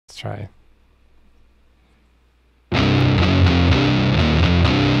Let's try.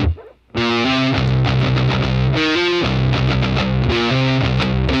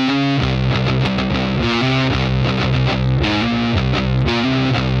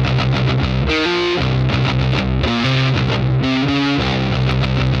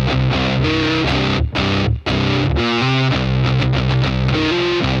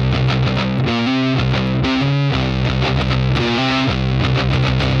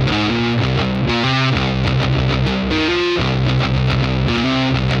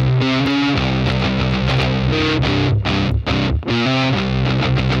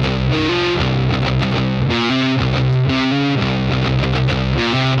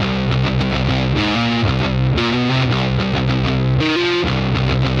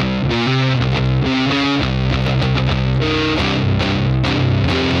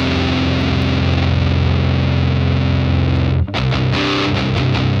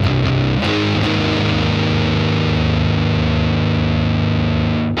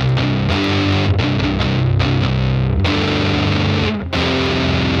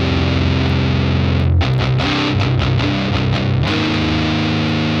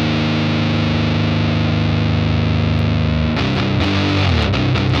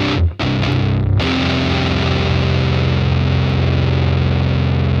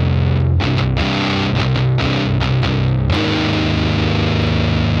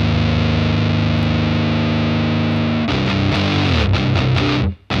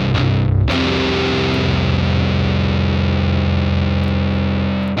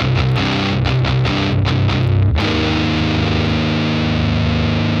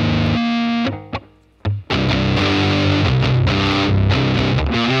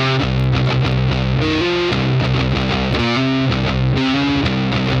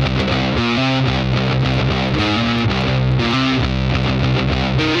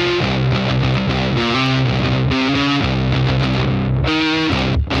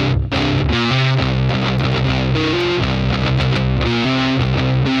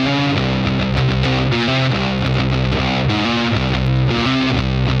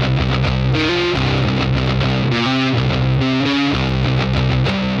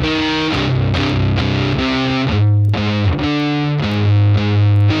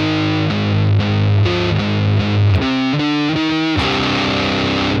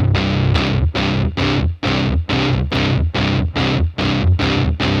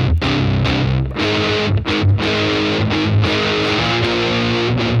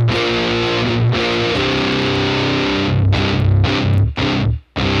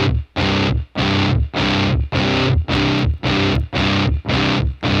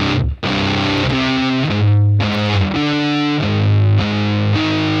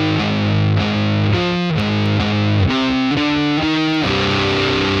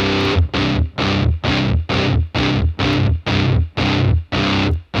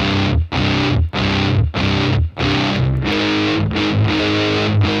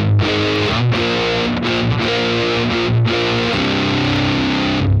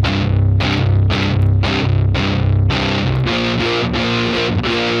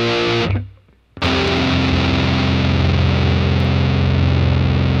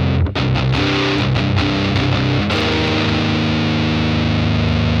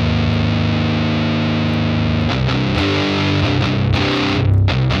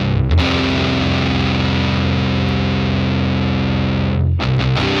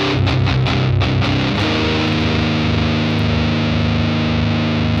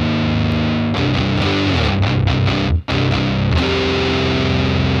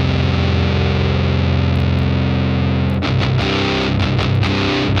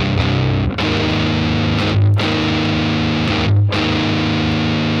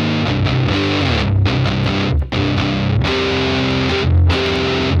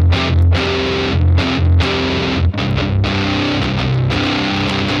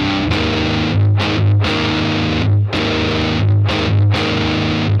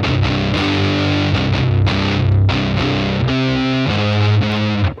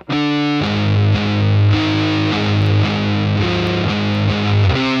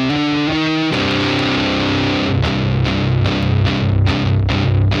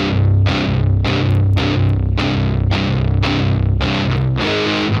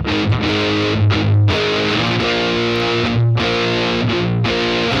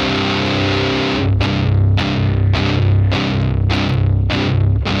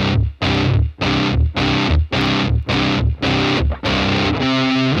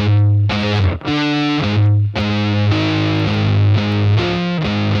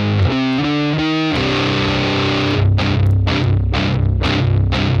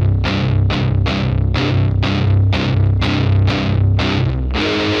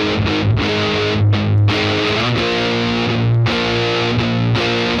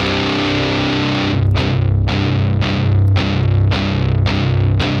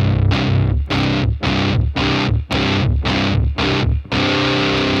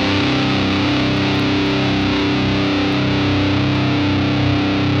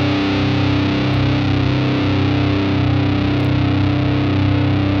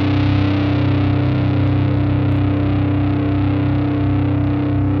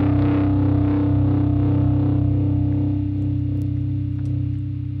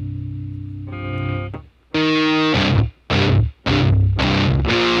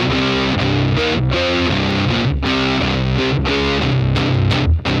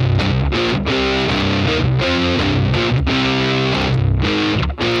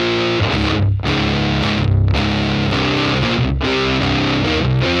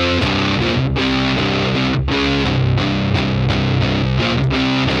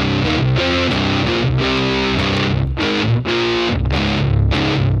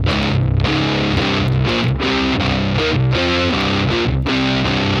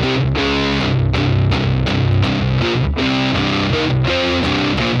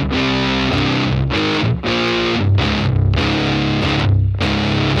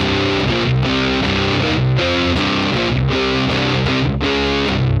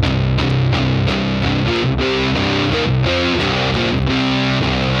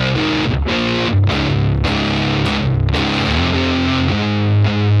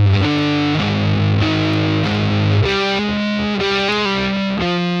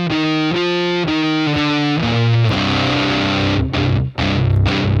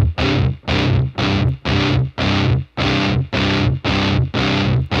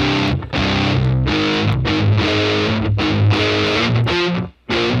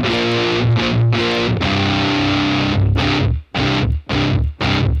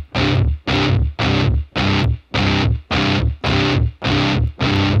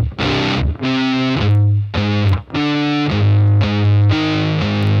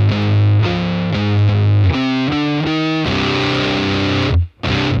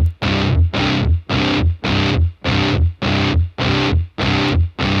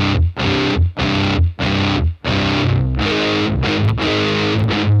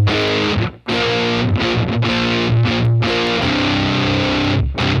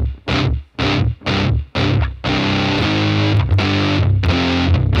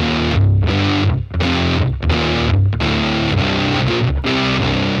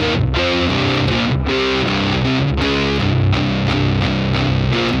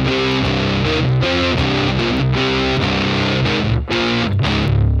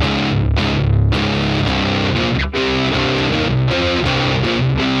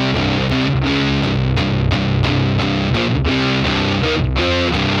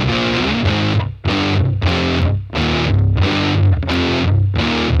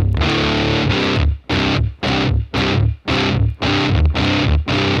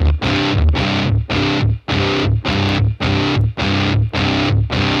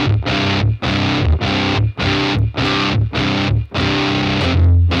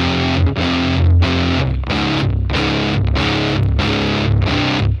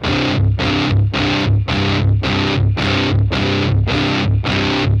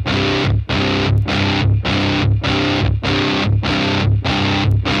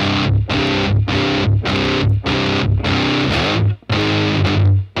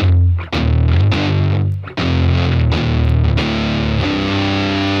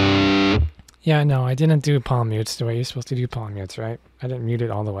 Yeah, no, I didn't do palm mutes the way you're supposed to do palm mutes, right? I didn't mute it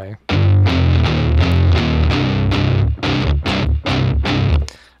all the way.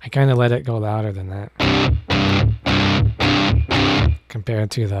 I kind of let it go louder than that. Compared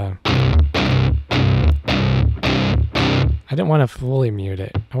to the... I didn't want to fully mute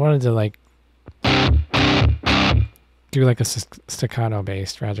it. I wanted to like... do like a staccato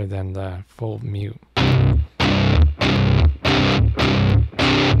bass rather than the full mute.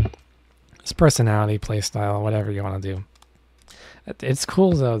 It's personality, playstyle, whatever you want to do. It's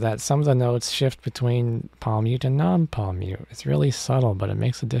cool though that some of the notes shift between palm mute and non-palm mute. It's really subtle, but it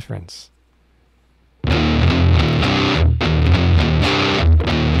makes a difference. I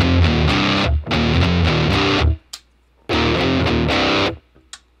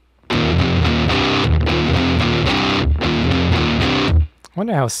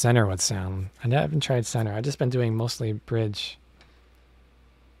wonder how center would sound. I haven't tried center. I've just been doing mostly bridge.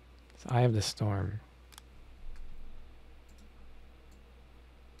 Eye of the Storm.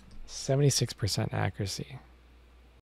 76% accuracy.